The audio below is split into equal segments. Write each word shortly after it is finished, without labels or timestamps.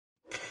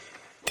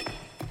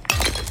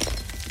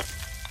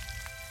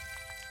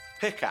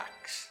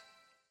Pickaxe.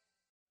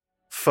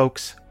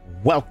 Folks,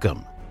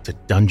 welcome to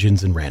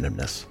Dungeons and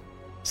Randomness.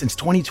 Since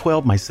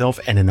 2012, myself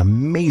and an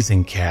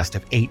amazing cast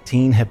of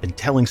 18 have been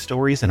telling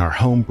stories in our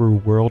homebrew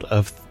world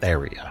of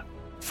Theria.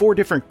 4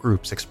 different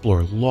groups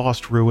explore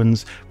lost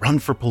ruins, run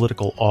for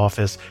political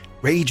office,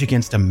 rage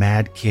against a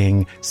mad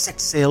king, set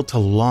sail to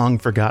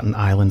long-forgotten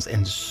islands,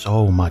 and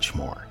so much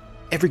more.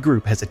 Every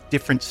group has a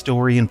different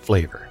story and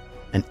flavor,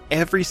 and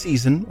every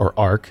season, or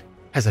arc,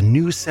 has a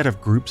new set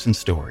of groups and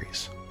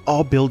stories,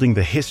 all building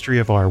the history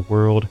of our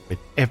world with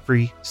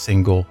every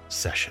single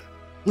session.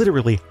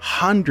 Literally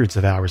hundreds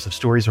of hours of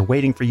stories are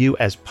waiting for you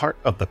as part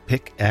of the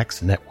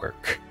Pickaxe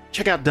Network.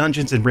 Check out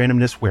Dungeons and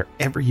Randomness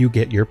wherever you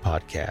get your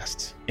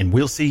podcasts, and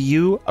we'll see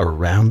you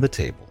around the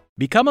table.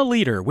 Become a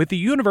leader with the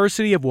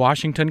University of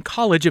Washington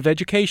College of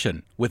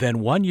Education. Within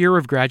 1 year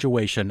of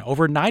graduation,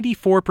 over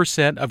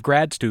 94% of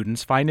grad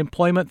students find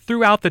employment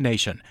throughout the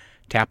nation.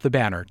 Tap the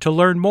banner to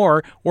learn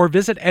more or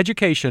visit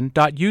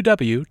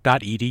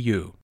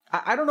education.uw.edu.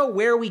 I don't know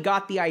where we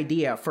got the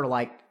idea for,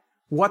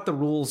 what the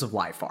rules of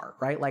life are,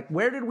 right?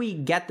 Where did we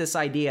get this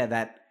idea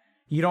that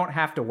you don't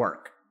have to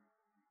work?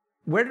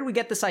 Where did we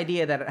get this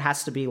idea that it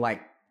has to be,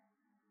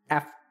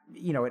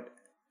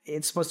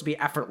 it's supposed to be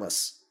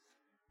effortless?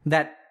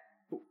 That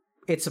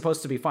it's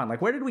supposed to be fun?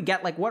 Where did we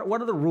get,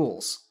 what are the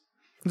rules?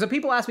 So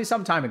people asked me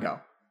some time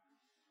ago,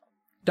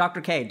 Dr.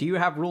 K, do you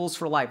have rules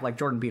for life like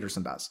Jordan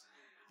Peterson does?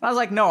 And I was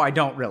like, no, I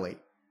don't really.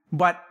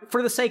 But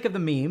for the sake of the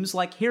memes,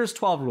 here's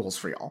 12 rules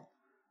for y'all.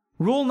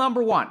 Rule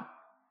number 1.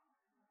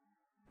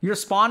 Your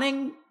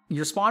spawn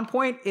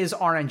point is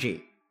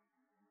RNG.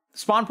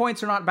 Spawn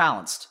points are not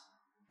balanced.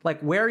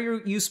 Where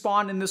you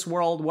spawn in this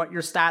world, what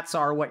your stats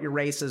are, what your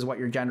race is, what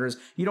your gender is,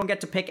 you don't get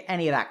to pick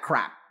any of that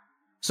crap.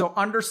 So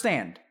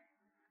understand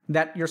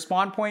that your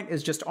spawn point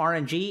is just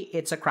RNG,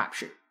 it's a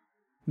crapshoot.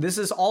 This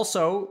is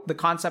also the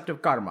concept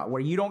of karma,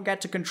 where you don't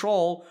get to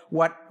control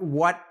what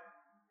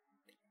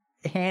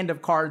hand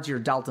of cards you're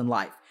dealt in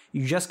life.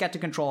 You just get to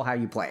control how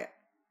you play it.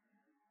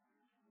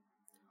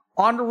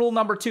 On to rule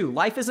number 2.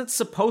 Life isn't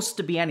supposed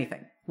to be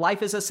anything.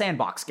 Life is a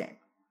sandbox game.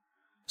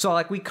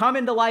 So, we come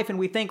into life and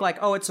we think,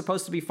 oh, it's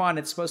supposed to be fun.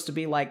 It's supposed to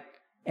be,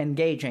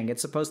 engaging.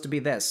 It's supposed to be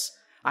this.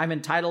 I'm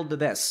entitled to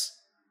this.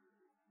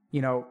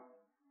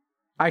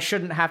 I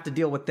shouldn't have to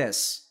deal with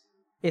this.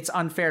 It's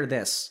unfair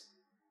this.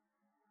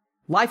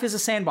 Life is a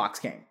sandbox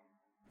game.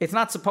 It's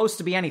not supposed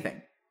to be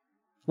anything.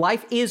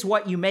 Life is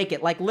what you make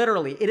it.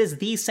 Literally, it is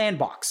the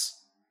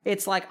sandbox.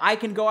 It's I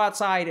can go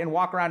outside and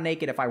walk around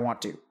naked if I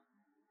want to.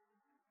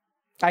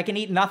 I can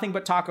eat nothing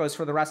but tacos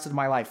for the rest of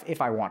my life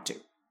if I want to.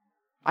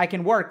 I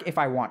can work if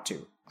I want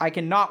to. I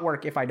can not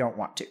work if I don't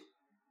want to.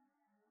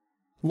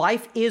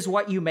 Life is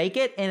what you make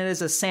it, and it is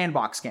a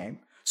sandbox game.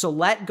 So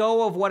let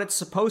go of what it's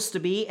supposed to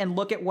be and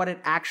look at what it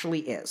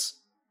actually is.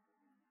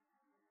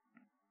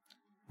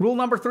 Rule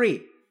number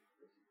 3.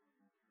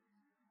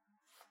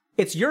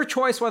 It's your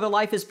choice whether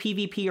life is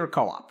PvP or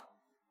co-op.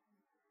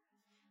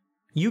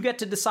 You get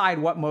to decide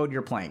what mode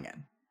you're playing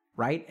in,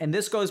 right? And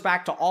this goes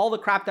back to all the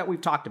crap that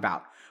we've talked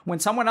about. When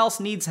someone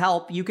else needs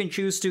help, you can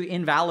choose to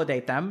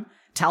invalidate them,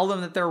 tell them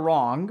that they're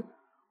wrong,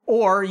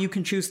 or you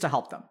can choose to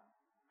help them.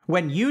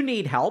 When you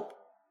need help,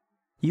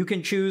 you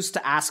can choose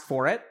to ask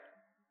for it.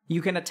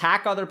 You can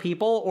attack other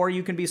people, or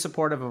you can be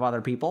supportive of other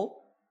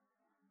people.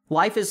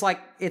 Life is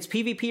it's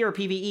PvP or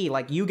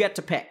PvE, you get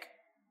to pick.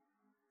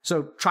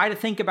 So try to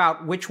think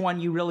about which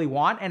one you really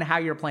want and how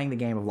you're playing the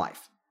game of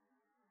life.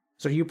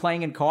 So are you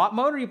playing in co-op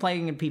mode or are you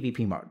playing in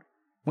PvP mode?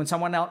 When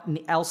someone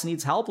else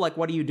needs help,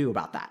 what do you do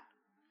about that?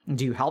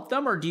 Do you help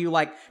them, or do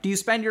you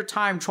spend your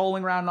time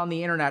trolling around on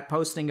the internet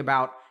posting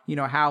about,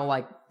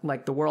 how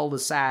the world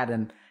is sad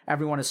and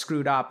everyone is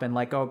screwed up and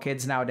oh,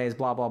 kids nowadays,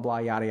 blah, blah, blah,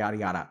 yada, yada,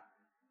 yada.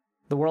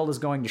 The world is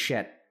going to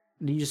shit.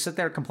 Do you just sit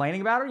there complaining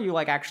about it, or you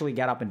actually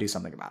get up and do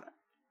something about it?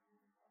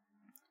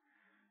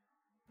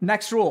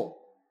 Next rule.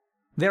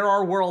 There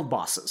are world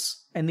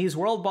bosses, and these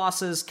world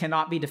bosses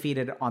cannot be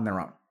defeated on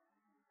their own.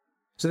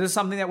 So this is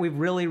something that we've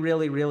really,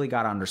 really, really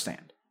got to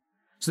understand.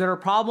 So there are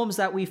problems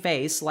that we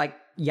face,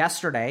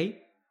 yesterday,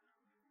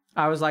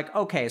 I was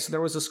okay, so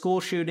there was a school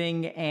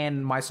shooting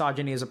and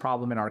misogyny is a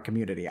problem in our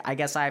community. I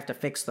guess I have to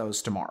fix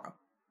those tomorrow.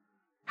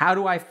 How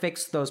do I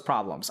fix those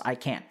problems? I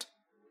can't.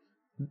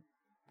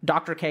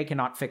 Dr. K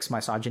cannot fix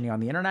misogyny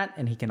on the internet,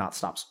 and he cannot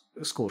stop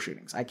school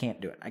shootings. I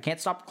can't do it. I can't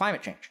stop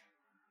climate change.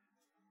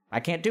 I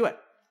can't do it.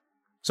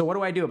 So what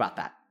do I do about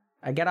that?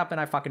 I get up and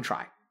I fucking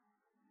try.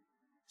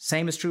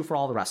 Same is true for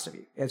all the rest of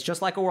you. It's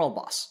just like a world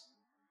boss.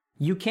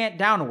 You can't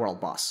down a world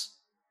boss.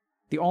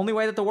 The only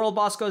way that the world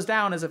boss goes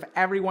down is if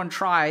everyone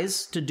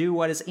tries to do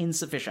what is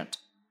insufficient.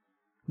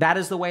 That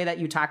is the way that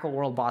you tackle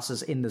world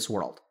bosses in this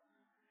world.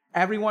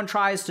 Everyone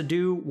tries to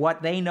do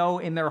what they know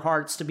in their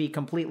hearts to be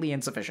completely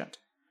insufficient.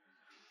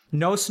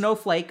 No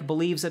snowflake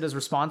believes it is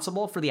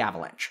responsible for the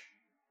avalanche.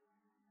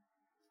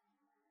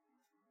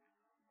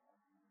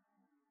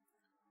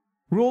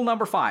 Rule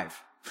number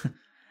 5.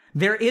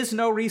 There is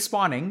no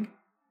respawning,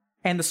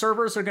 and the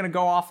servers are going to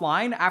go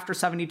offline after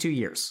 72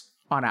 years,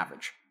 on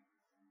average.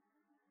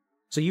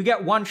 So you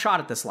get one shot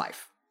at this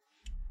life.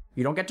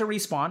 You don't get to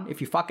respawn.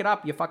 If you fuck it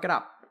up, you fuck it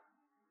up.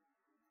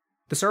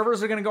 The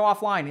servers are going to go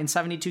offline in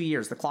 72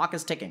 years. The clock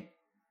is ticking.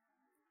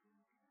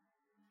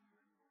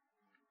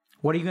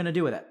 What are you going to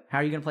do with it? How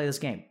are you going to play this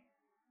game?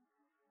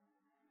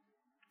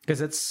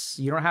 Because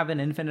you don't have an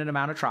infinite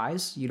amount of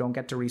tries. You don't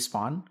get to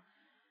respawn.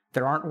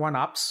 There aren't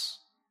one-ups.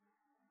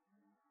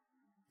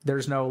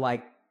 There's no,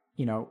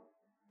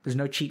 there's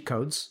no cheat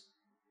codes.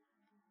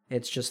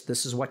 It's just,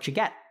 this is what you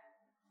get.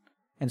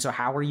 And so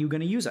how are you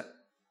going to use it?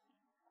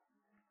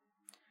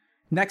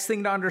 Next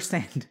thing to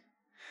understand.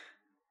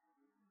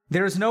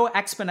 There's no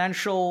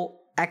exponential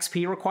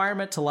XP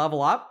requirement to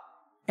level up,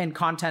 and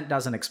content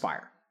doesn't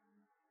expire.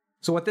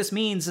 So what this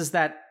means is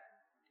that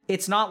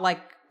it's not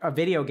like a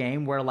video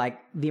game where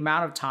the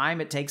amount of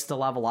time it takes to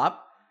level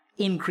up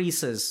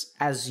increases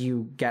as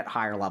you get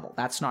higher level.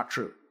 That's not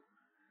true.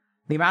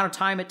 The amount of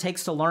time it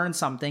takes to learn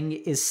something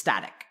is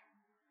static.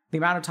 The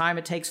amount of time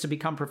it takes to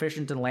become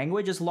proficient in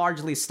language is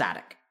largely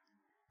static.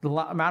 The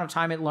amount of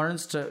time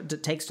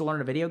it takes to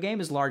learn a video game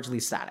is largely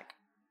static.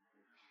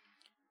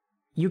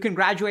 You can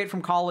graduate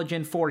from college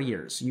in 4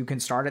 years. You can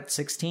start at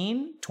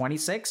 16,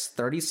 26,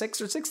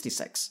 36, or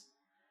 66.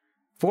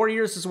 4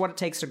 years is what it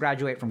takes to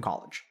graduate from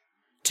college.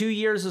 2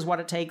 years is what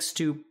it takes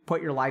to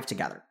put your life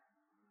together.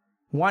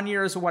 1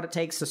 year is what it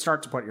takes to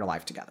start to put your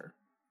life together.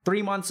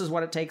 3 months is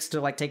what it takes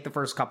to take the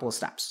first couple of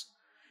steps.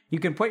 You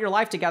can put your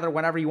life together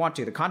whenever you want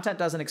to. The content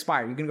doesn't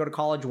expire. You can go to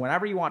college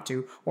whenever you want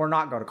to or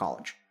not go to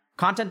college.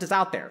 Content is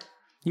out there.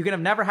 You can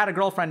have never had a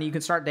girlfriend and you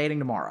can start dating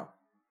tomorrow.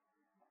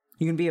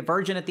 You can be a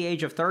virgin at the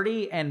age of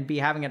 30 and be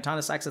having a ton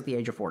of sex at the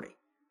age of 40.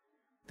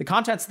 The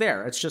content's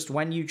there. It's just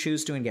when you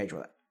choose to engage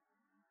with it.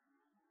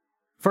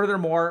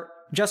 Furthermore,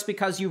 just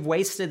because you've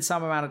wasted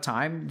some amount of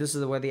time, this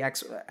is where the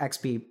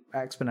exponential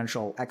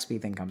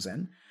XP thing comes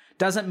in,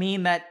 doesn't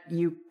mean that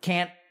you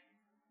can't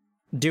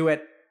do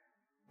it.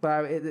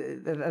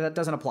 That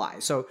doesn't apply.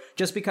 So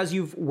just because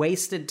you've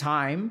wasted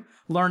time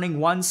learning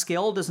one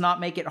skill does not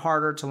make it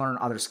harder to learn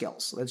other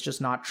skills. That's just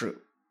not true.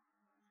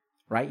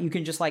 Right? You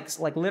can just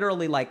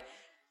literally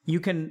you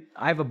can,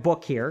 I have a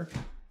book here,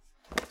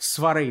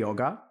 Svara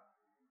Yoga,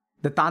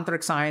 the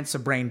Tantric Science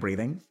of Brain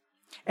Breathing.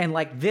 And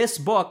this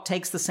book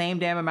takes the same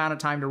damn amount of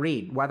time to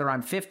read, whether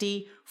I'm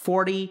 50,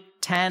 40,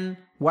 10,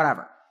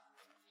 whatever.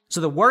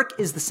 So the work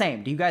is the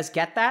same. Do you guys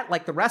get that?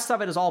 The rest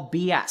of it is all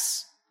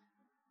BS.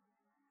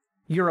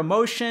 Your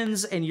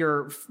emotions and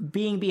your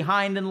being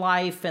behind in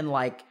life and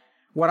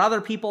what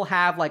other people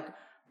have,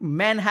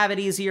 men have it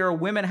easier,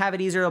 women have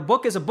it easier. A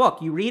book is a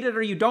book. You read it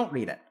or you don't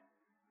read it.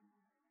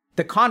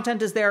 The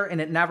content is there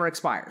and it never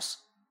expires.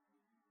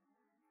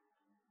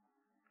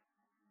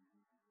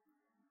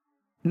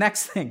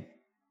 Next thing.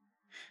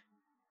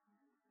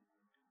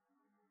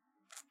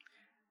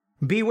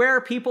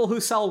 Beware people who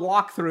sell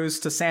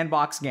walkthroughs to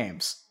sandbox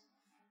games.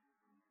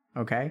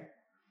 Okay?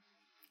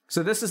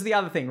 So this is the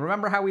other thing.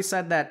 Remember how we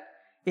said that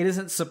it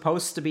isn't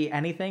supposed to be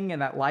anything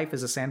and that life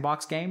is a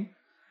sandbox game?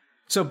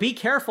 So be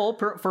careful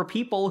for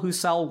people who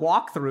sell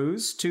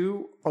walkthroughs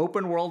to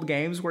open world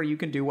games where you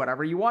can do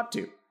whatever you want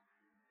to.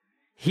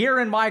 Here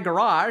in my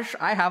garage,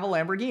 I have a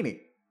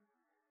Lamborghini.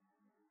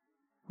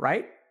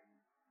 Right?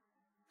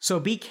 So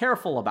be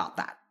careful about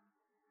that.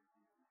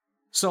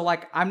 So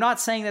I'm not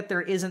saying that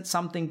there isn't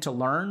something to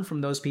learn from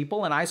those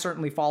people, and I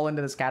certainly fall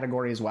into this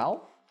category as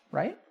well,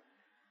 right?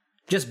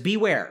 Just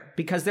beware,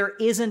 because there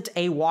isn't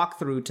a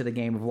walkthrough to the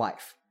game of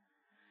life.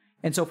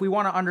 And so if we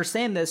want to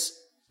understand this,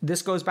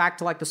 this goes back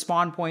to the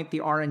spawn point, the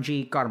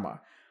RNG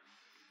karma.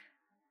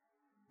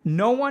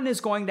 No one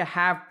is going to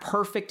have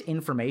perfect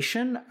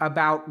information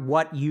about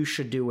what you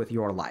should do with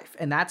your life.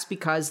 And that's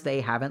because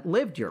they haven't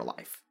lived your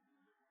life.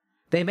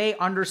 They may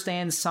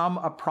understand some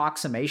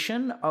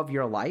approximation of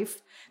your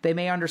life. They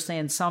may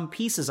understand some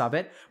pieces of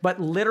it,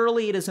 but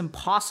literally it is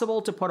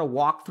impossible to put a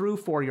walkthrough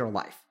for your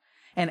life.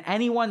 And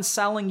anyone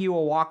selling you a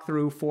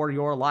walkthrough for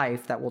your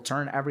life that will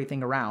turn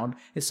everything around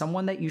is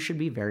someone that you should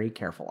be very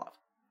careful of.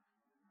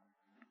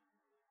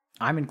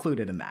 I'm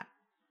included in that.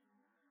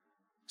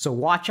 So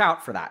watch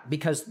out for that,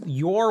 because the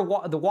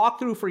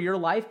walkthrough for your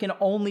life can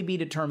only be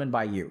determined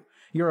by you.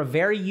 You're a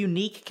very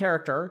unique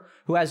character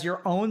who has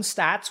your own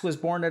stats, was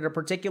born at a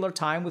particular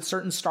time with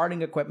certain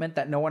starting equipment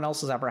that no one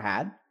else has ever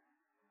had,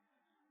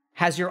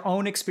 has your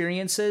own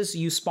experiences.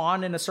 You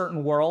spawned in a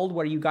certain world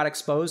where you got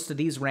exposed to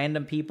these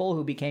random people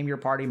who became your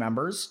party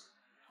members,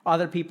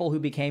 other people who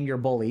became your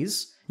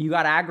bullies. You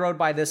got aggroed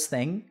by this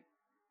thing.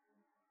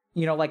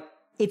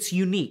 It's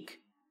unique.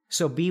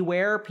 So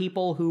beware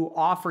people who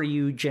offer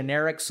you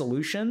generic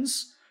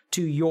solutions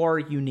to your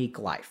unique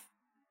life.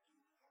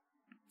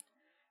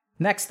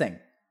 Next thing.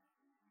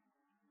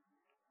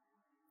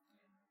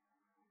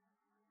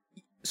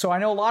 So I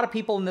know a lot of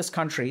people in this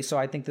country, so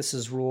I think this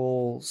is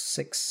rule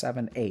 6,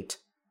 7, 8.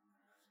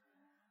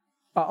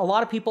 A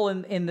lot of people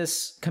in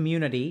this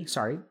community,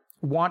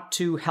 want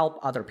to help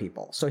other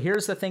people. So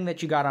here's the thing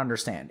that you got to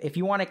understand. If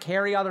you want to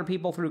carry other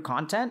people through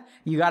content,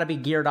 you got to be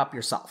geared up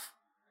yourself,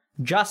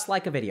 just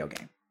like a video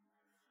game.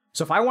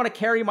 So if I want to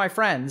carry my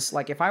friends,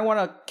 if I want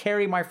to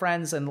carry my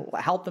friends and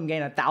help them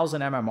gain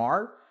 1,000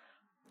 MMR,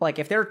 Like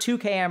if they're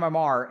 2k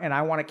MMR and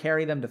I want to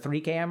carry them to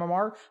 3k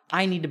MMR,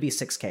 I need to be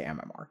 6k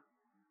MMR.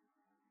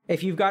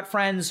 If you've got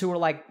friends who are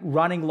like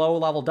running low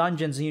level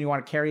dungeons and you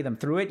want to carry them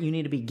through it, you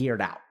need to be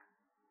geared out.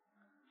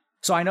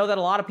 So I know that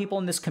a lot of people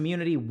in this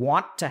community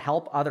want to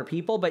help other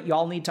people, but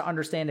y'all need to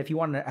understand if you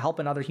want to help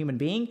another human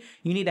being,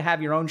 you need to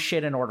have your own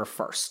shit in order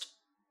first.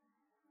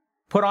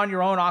 Put on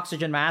your own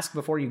oxygen mask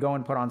before you go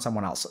and put on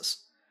someone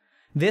else's.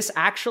 This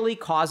actually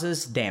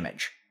causes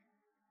damage.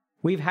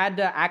 We've had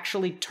to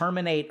actually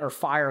terminate or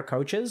fire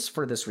coaches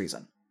for this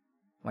reason.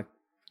 Like,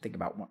 think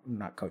about one,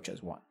 not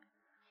coaches, one.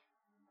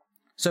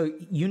 So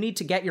you need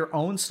to get your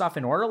own stuff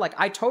in order. Like,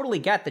 I totally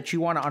get that you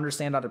want to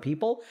understand other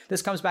people.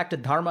 This comes back to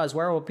dharma as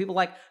well, where people are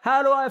like,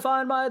 how do I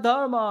find my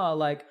dharma?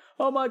 Like,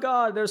 oh my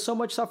God, there's so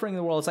much suffering in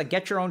the world. It's like,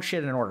 get your own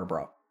shit in order,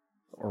 bro.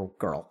 Or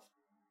girl.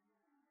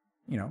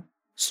 You know?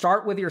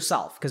 Start with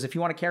yourself. Because if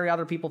you want to carry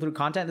other people through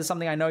content, this is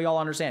something I know y'all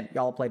understand.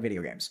 Y'all play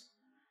video games.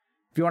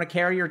 If you want to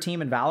carry your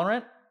team in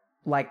Valorant,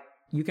 like,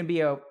 you can be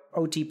a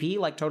OTP,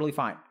 like, totally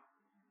fine.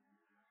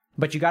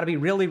 But you got to be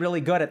really, really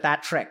good at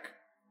that trick.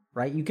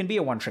 Right? You can be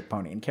a one-trick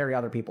pony and carry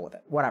other people with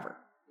it. Whatever.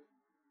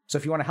 So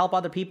if you want to help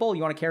other people,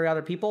 you want to carry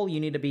other people, you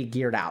need to be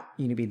geared out.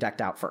 You need to be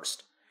decked out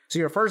first. So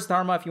your first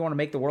dharma, if you want to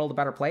make the world a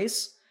better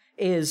place,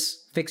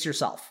 is fix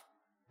yourself.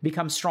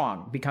 Become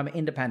strong. Become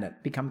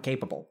independent. Become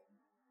capable.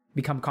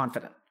 Become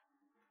confident.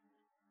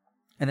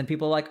 And then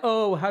people are like,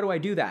 oh, how do I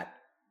do that?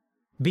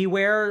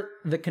 Beware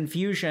the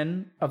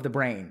confusion of the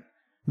brain.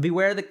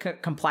 Beware the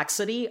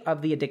complexity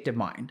of the addictive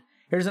mind.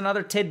 Here's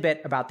another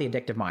tidbit about the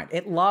addictive mind.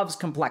 It loves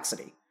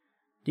complexity.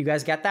 Do you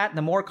guys get that?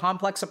 The more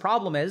complex a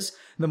problem is,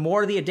 the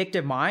more the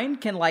addictive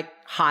mind can like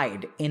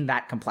hide in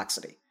that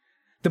complexity.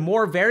 The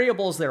more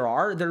variables there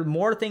are, the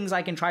more things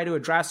I can try to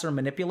address or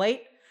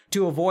manipulate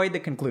to avoid the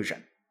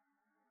conclusion.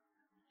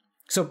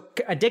 So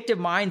addictive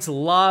minds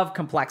love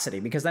complexity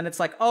because then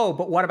it's like, oh,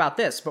 but what about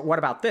this? But what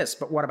about this?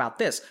 But what about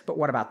this? But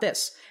what about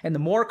this? And the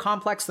more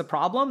complex the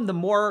problem, the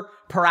more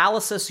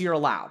paralysis you're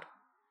allowed.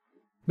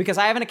 Because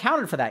I haven't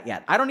accounted for that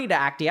yet. I don't need to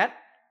act yet.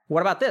 What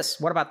about this?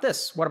 What about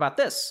this? What about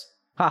this?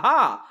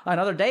 Ha!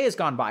 Another day has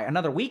gone by.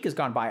 Another week has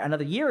gone by.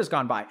 Another year has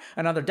gone by.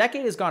 Another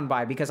decade has gone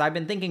by because I've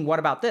been thinking, what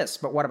about this?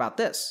 But what about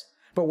this?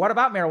 But what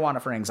about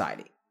marijuana for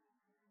anxiety?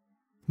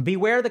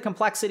 Beware the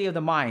complexity of the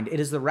mind. It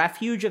is the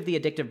refuge of the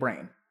addictive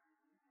brain.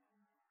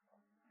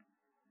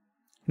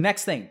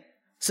 Next thing.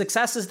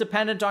 Success is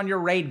dependent on your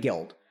raid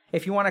guild.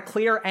 If you want to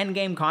clear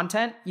endgame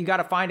content, you got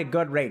to find a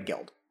good raid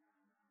guild.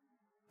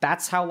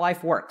 That's how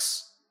life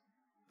works.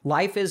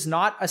 Life is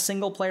not a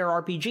single-player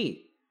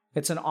RPG.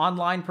 It's an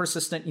online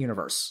persistent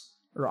universe,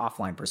 or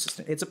offline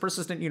persistent. It's a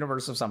persistent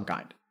universe of some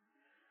kind,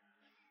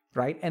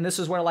 right? And this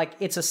is where, like,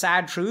 it's a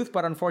sad truth,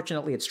 but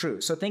unfortunately it's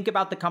true. So think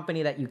about the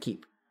company that you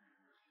keep.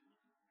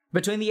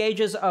 Between the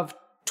ages of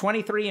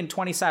 23 and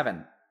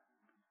 27,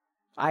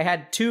 I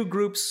had two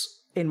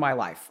groups in my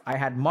life. I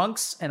had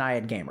monks and I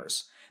had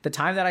gamers. The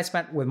time that I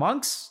spent with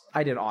monks,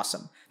 I did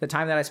awesome. The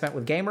time that I spent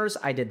with gamers,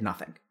 I did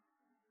nothing.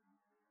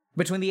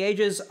 Between the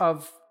ages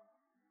of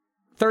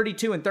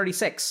 32 and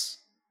 36,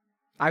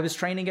 I was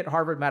training at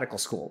Harvard Medical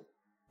School.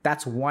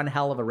 That's one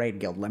hell of a raid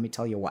guild, let me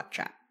tell you what,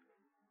 chat.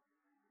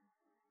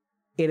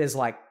 It is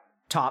like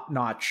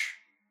top-notch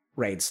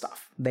raid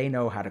stuff. They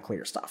know how to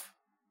clear stuff.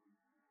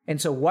 And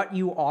so what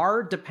you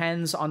are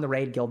depends on the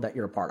raid guild that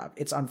you're a part of.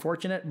 It's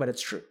unfortunate, but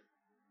it's true.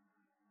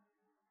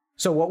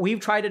 So what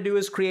we've tried to do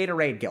is create a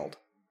raid guild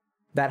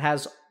that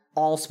has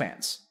all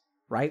spans,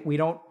 right?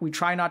 We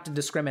try not to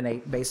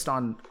discriminate based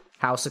on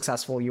how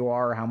successful you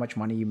are, or how much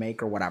money you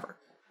make, or whatever.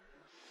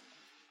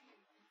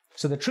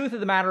 So the truth of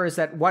the matter is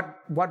that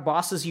what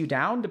bosses you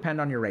down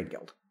depend on your raid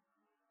guild.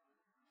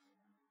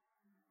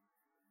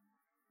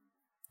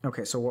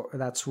 Okay, so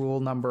that's rule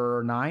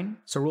number 9.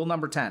 So rule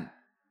number 10.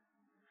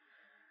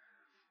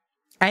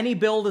 Any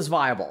build is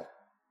viable.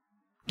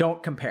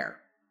 Don't compare.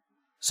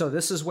 So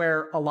this is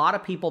where a lot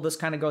of people, this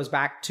kind of goes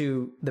back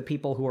to the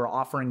people who are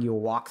offering you a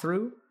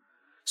walkthrough.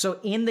 So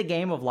in the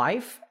game of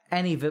life,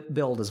 any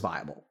build is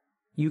viable.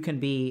 You can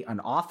be an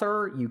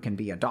author, you can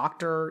be a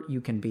doctor,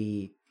 you can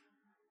be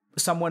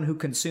someone who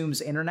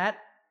consumes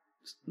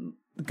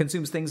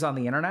things on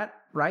the internet,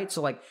 right?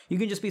 So like you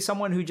can just be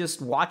someone who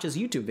just watches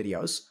YouTube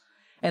videos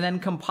and then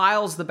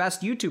compiles the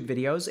best YouTube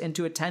videos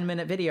into a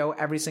 10-minute video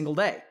every single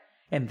day.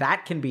 And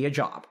that can be a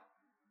job.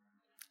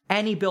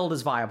 Any build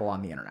is viable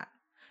on the internet.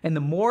 And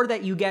the more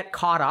that you get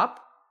caught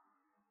up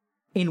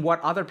in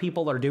what other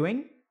people are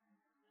doing,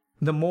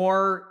 the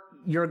more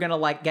you're going to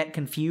like get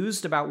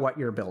confused about what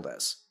your build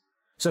is.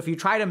 So if you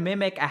try to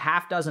mimic a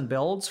half dozen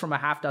builds from a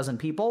half dozen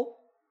people,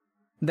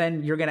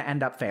 then you're going to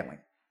end up failing.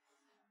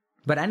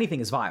 But anything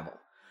is viable.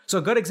 So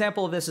a good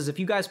example of this is if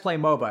you guys play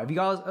MOBA. Have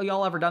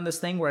y'all ever done this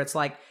thing where it's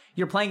like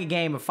you're playing a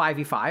game of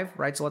 5v5,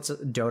 right? So let's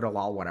Dota,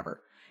 LOL,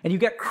 whatever. And you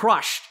get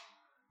crushed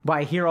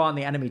by a hero on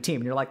the enemy team.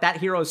 And you're like, that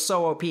hero is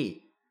so OP.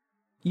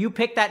 You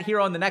pick that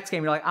hero in the next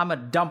game, you're like, I'm going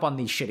to dump on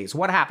these shitties.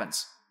 What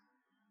happens?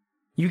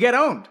 You get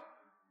owned.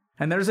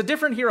 And there's a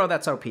different hero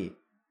that's OP.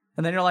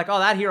 And then you're like, oh,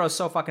 that hero is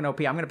so fucking OP.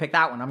 I'm going to pick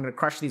that one. I'm going to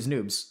crush these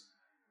noobs.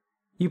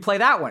 You play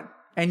that one.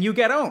 and you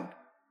get owned.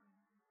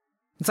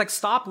 It's like,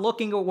 stop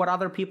looking at what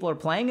other people are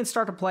playing and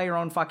start to play your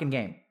own fucking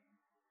game.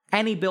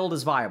 Any build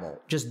is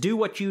viable. Just do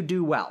what you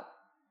do well.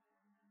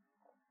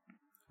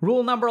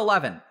 Rule number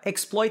 11,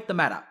 exploit the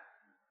meta.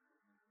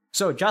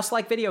 So just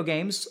like video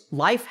games,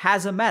 life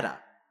has a meta.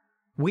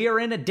 We are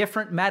in a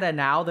different meta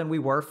now than we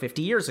were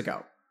 50 years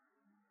ago.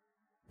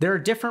 There are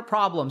different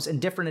problems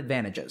and different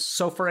advantages.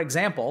 So for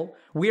example,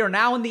 we are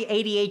now in the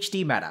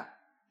ADHD meta.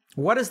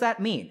 What does that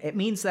mean? It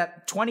means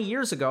that 20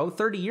 years ago,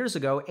 30 years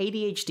ago,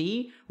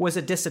 ADHD was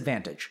a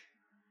disadvantage.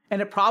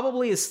 And it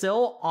probably is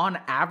still, on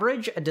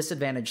average, a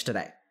disadvantage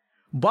today.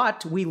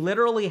 But we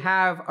literally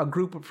have a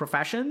group of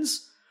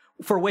professions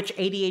for which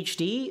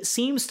ADHD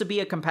seems to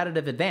be a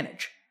competitive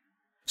advantage.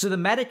 So the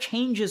meta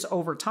changes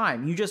over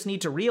time. You just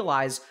need to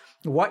realize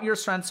what your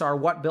strengths are,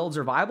 what builds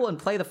are viable, and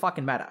play the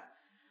fucking meta.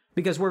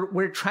 Because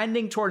we're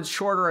trending towards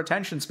shorter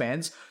attention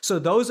spans, so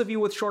those of you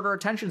with shorter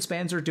attention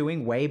spans are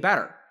doing way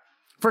better.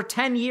 For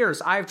 10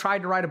 years, I've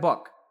tried to write a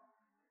book.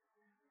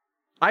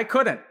 I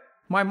couldn't.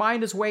 My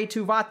mind is way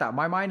too Vata.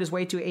 My mind is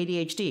way too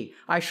ADHD.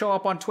 I show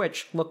up on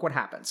Twitch, look what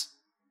happens.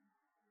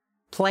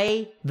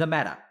 Play the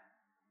meta.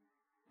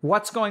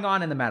 What's going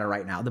on in the meta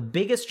right now? The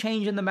biggest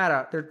change in the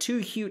meta, there are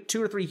two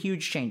or three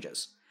huge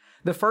changes.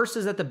 The first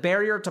is that the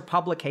barrier to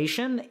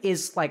publication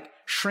is like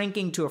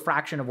shrinking to a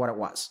fraction of what it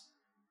was.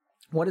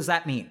 What does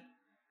that mean?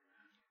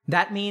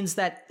 That means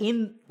that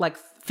in like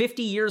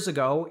 50 years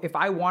ago, if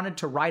I wanted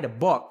to write a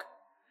book,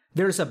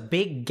 there's a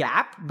big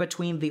gap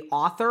between the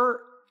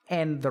author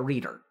and the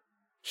reader.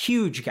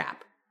 Huge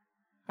gap.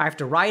 I have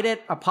to write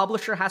it. A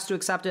publisher has to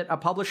accept it. A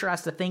publisher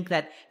has to think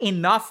that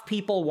enough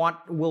people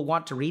will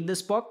want to read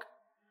this book.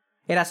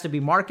 It has to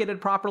be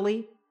marketed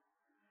properly.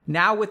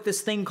 Now with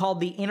this thing called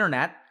the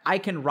internet, I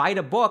can write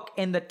a book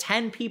and the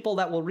 10 people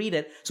that will read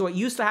it. So what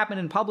used to happen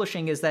in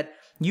publishing is that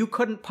you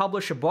couldn't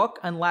publish a book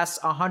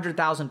unless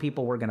 100,000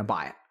 people were going to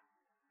buy it.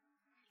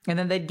 And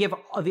then they'd give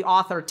the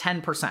author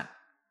 10%.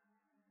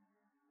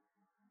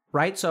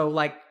 Right? So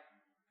like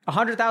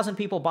 100,000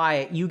 people buy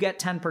it, you get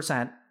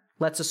 10%.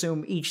 Let's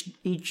assume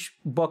each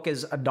book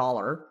is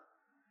 $1.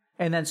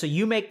 And then so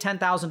you make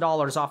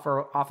 $10,000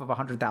 off of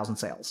 100,000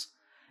 sales.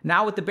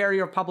 Now with the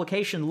barrier of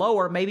publication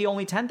lower, maybe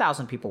only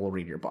 10,000 people will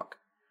read your book.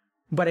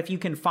 But if you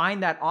can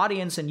find that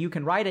audience and you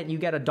can write it and you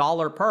get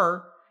 $1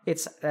 per,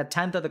 it's a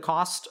tenth of the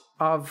cost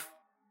of,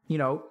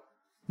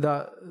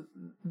 the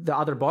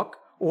other book,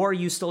 or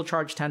you still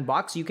charge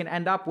 $10, you can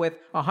end up with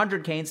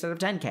 100K instead of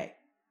 10K.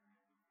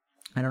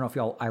 I don't know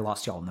if I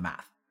lost y'all in the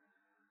math.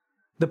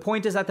 The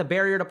point is that the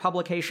barrier to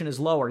publication is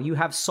lower. You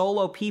have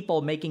solo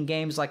people making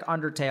games like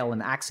Undertale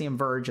and Axiom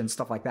Verge and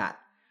stuff like that.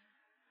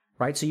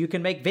 Right? So you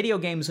can make video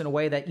games in a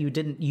way that you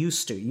didn't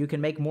used to. You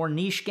can make more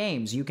niche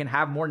games. You can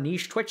have more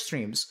niche Twitch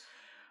streams.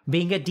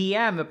 Being a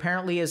DM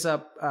apparently is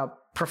a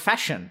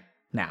profession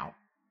now.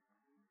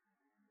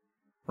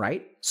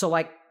 Right? So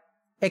like,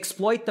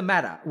 exploit the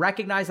meta.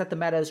 Recognize that the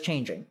meta is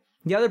changing.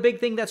 The other big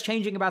thing that's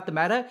changing about the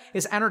meta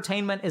is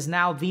entertainment is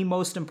now the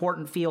most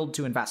important field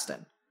to invest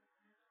in.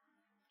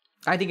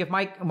 I think if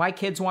my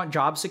kids want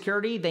job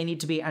security, they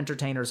need to be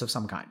entertainers of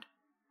some kind.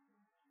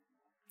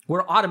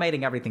 We're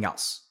automating everything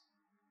else.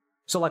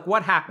 So like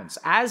what happens?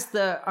 As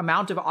the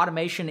amount of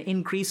automation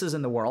increases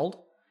in the world,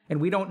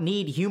 and we don't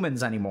need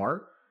humans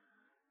anymore,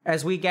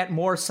 as we get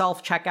more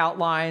self-checkout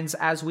lines,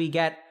 as we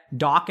get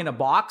Doc in a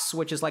Box,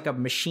 which is like a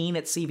machine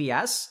at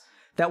CVS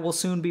that will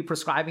soon be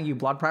prescribing you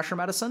blood pressure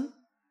medicine,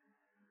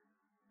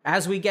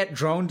 as we get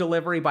drone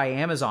delivery by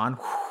Amazon,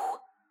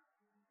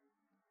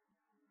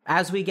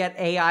 as we get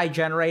AI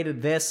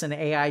generated this and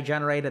AI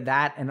generated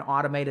that and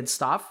automated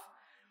stuff,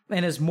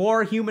 and as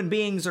more human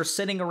beings are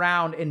sitting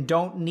around and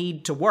don't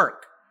need to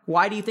work.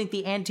 Why do you think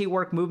the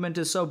anti-work movement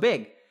is so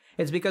big?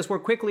 It's because we're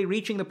quickly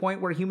reaching the point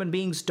where human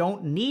beings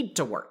don't need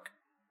to work.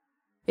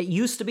 It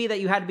used to be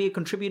that you had to be a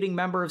contributing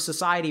member of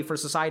society for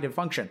society to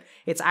function.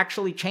 It's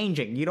actually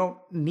changing. You don't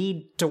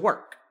need to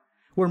work.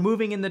 We're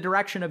moving in the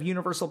direction of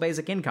universal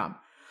basic income.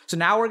 So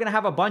now we're going to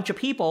have a bunch of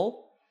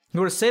people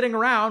who are sitting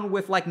around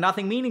with like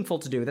nothing meaningful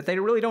to do that they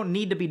really don't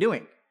need to be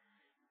doing.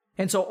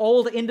 And so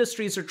old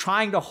industries are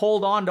trying to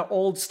hold on to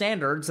old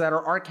standards that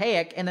are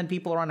archaic, and then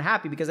people are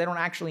unhappy because they don't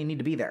actually need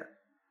to be there.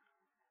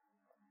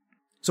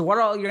 So you're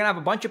going to have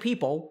a bunch of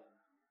people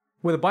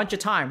with a bunch of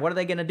time. What are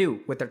they going to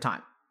do with their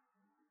time?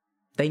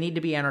 They need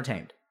to be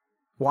entertained.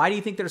 Why do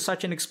you think there's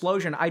such an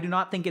explosion? I do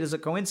not think it is a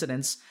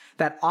coincidence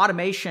that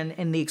automation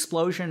and the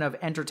explosion of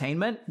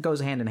entertainment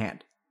goes hand in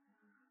hand.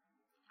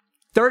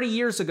 30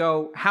 years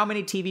ago, how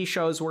many TV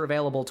shows were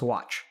available to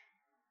watch?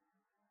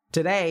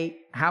 Today,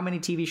 how many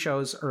TV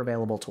shows are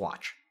available to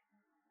watch?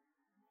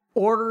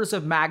 Orders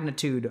of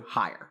magnitude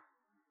higher.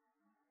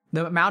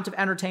 The amount of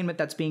entertainment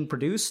that's being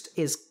produced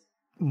is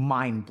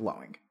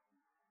mind-blowing.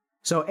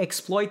 So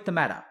exploit the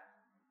meta.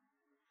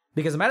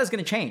 Because the meta is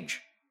going to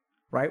change,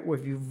 right?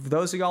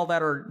 Those of y'all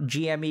that are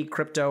GME,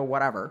 crypto,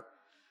 whatever,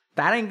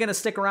 that ain't going to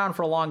stick around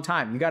for a long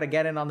time. You got to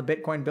get in on the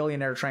Bitcoin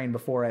billionaire train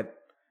before it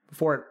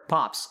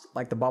pops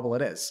like the bubble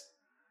it is,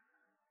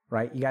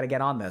 right? You got to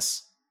get on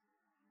this.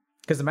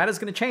 Because the meta is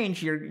going to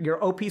change.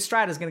 Your OP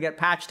strat is going to get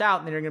patched out,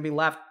 and then you're going to be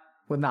left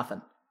with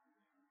nothing.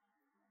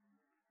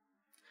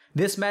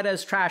 This meta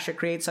is trash. It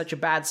creates such a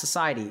bad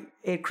society.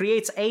 It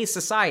creates a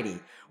society.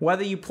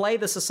 Whether you play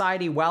the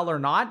society well or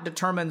not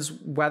determines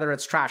whether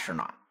it's trash or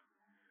not.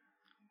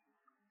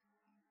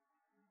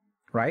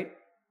 Right?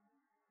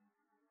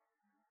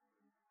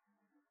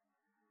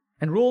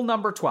 And rule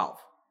number 12.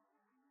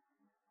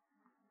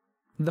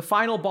 The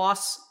final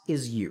boss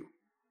is you.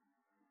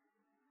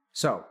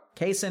 So,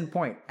 case in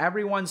point,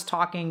 everyone's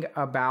talking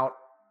about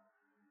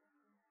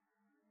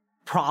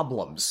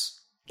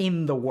problems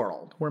in the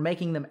world. We're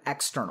making them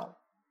external.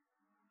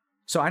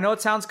 So I know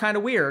it sounds kind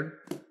of weird.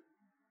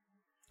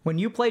 When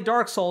you play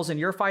Dark Souls and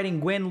you're fighting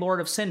Gwyn, Lord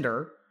of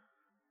Cinder,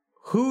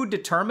 who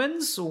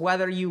determines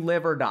whether you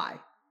live or die?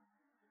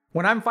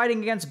 When I'm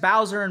fighting against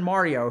Bowser and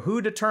Mario,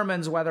 who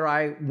determines whether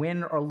I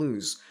win or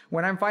lose?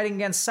 When I'm fighting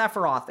against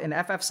Sephiroth in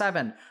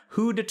FF7,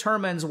 who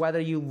determines whether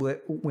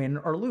you win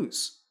or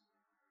lose?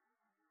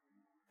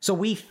 So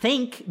we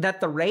think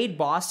that the raid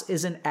boss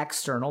is an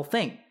external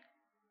thing.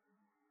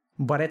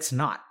 But it's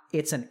not.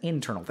 It's an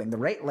internal thing.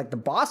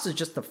 The boss is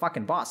just the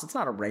fucking boss. It's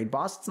not a raid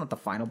boss. It's not the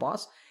final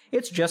boss.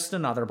 It's just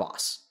another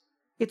boss.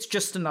 It's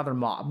just another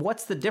mob.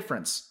 What's the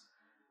difference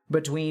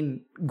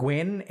between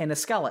Gwyn and a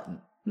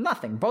skeleton?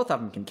 Nothing. Both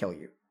of them can kill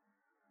you.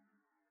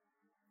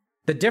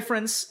 The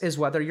difference is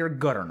whether you're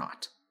good or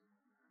not.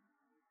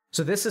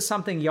 So this is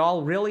something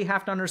y'all really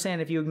have to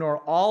understand. If you ignore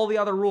all the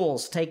other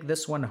rules, take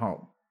this one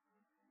home.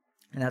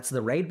 And that's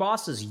the raid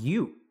boss is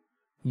you.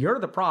 You're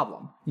the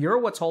problem. You're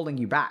what's holding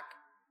you back.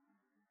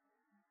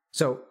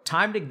 So,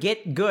 time to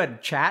get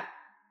good, chat.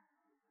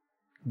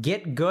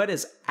 Get good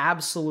is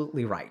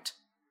absolutely right.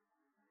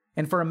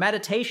 And for a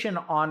meditation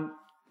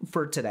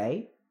for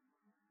today,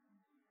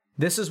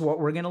 this is what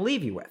we're going to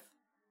leave you with.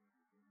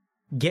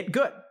 Get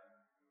good.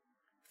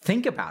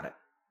 Think about it.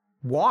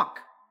 Walk.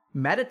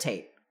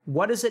 Meditate.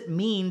 What does it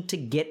mean to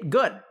get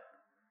good?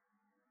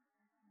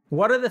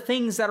 What are the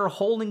things that are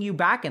holding you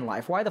back in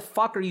life? Why the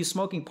fuck are you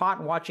smoking pot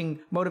and watching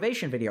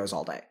motivation videos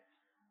all day?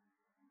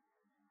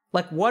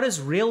 Like, what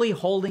is really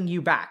holding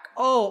you back?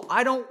 Oh,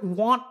 I don't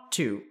want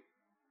to.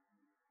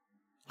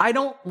 I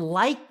don't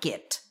like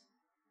it.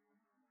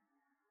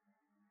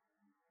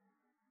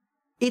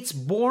 It's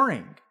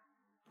boring.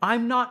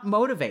 I'm not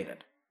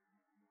motivated.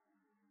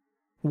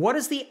 What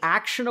is the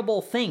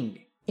actionable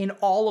thing in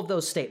all of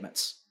those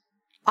statements?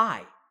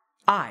 I.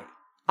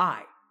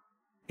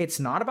 It's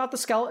not about the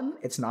skeleton.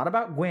 It's not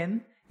about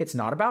Gwyn. It's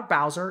not about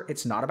Bowser.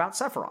 It's not about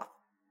Sephiroth.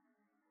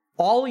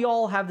 All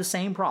y'all have the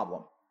same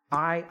problem.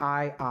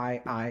 I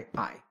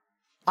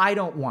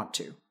don't want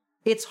to.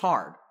 It's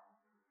hard.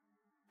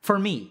 For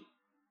me.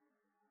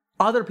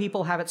 Other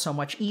people have it so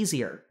much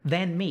easier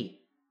than me.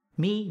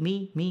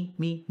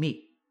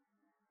 Me.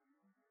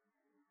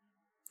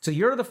 So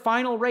you're the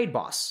final raid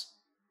boss.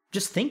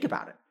 Just think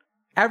about it.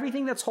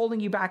 Everything that's holding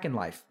you back in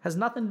life has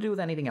nothing to do with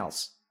anything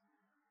else.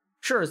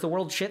 Sure, is the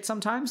world shit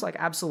sometimes? Like,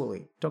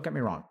 absolutely. Don't get me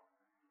wrong.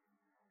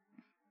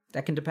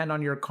 That can depend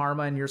on your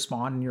karma and your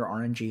spawn and your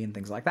RNG and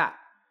things like that.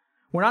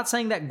 We're not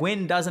saying that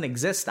Gwyn doesn't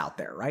exist out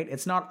there, right?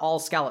 It's not all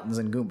skeletons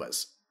and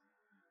Goombas.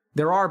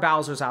 There are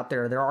Bowsers out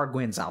there. There are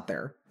Gwyns out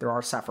there. There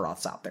are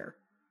Sephiroths out there.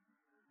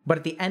 But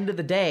at the end of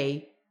the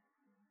day,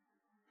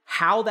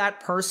 how that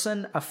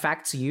person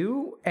affects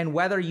you and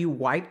whether you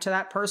wipe to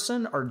that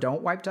person or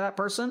don't wipe to that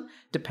person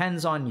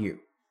depends on you.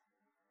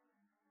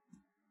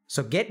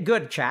 So get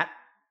good, chat.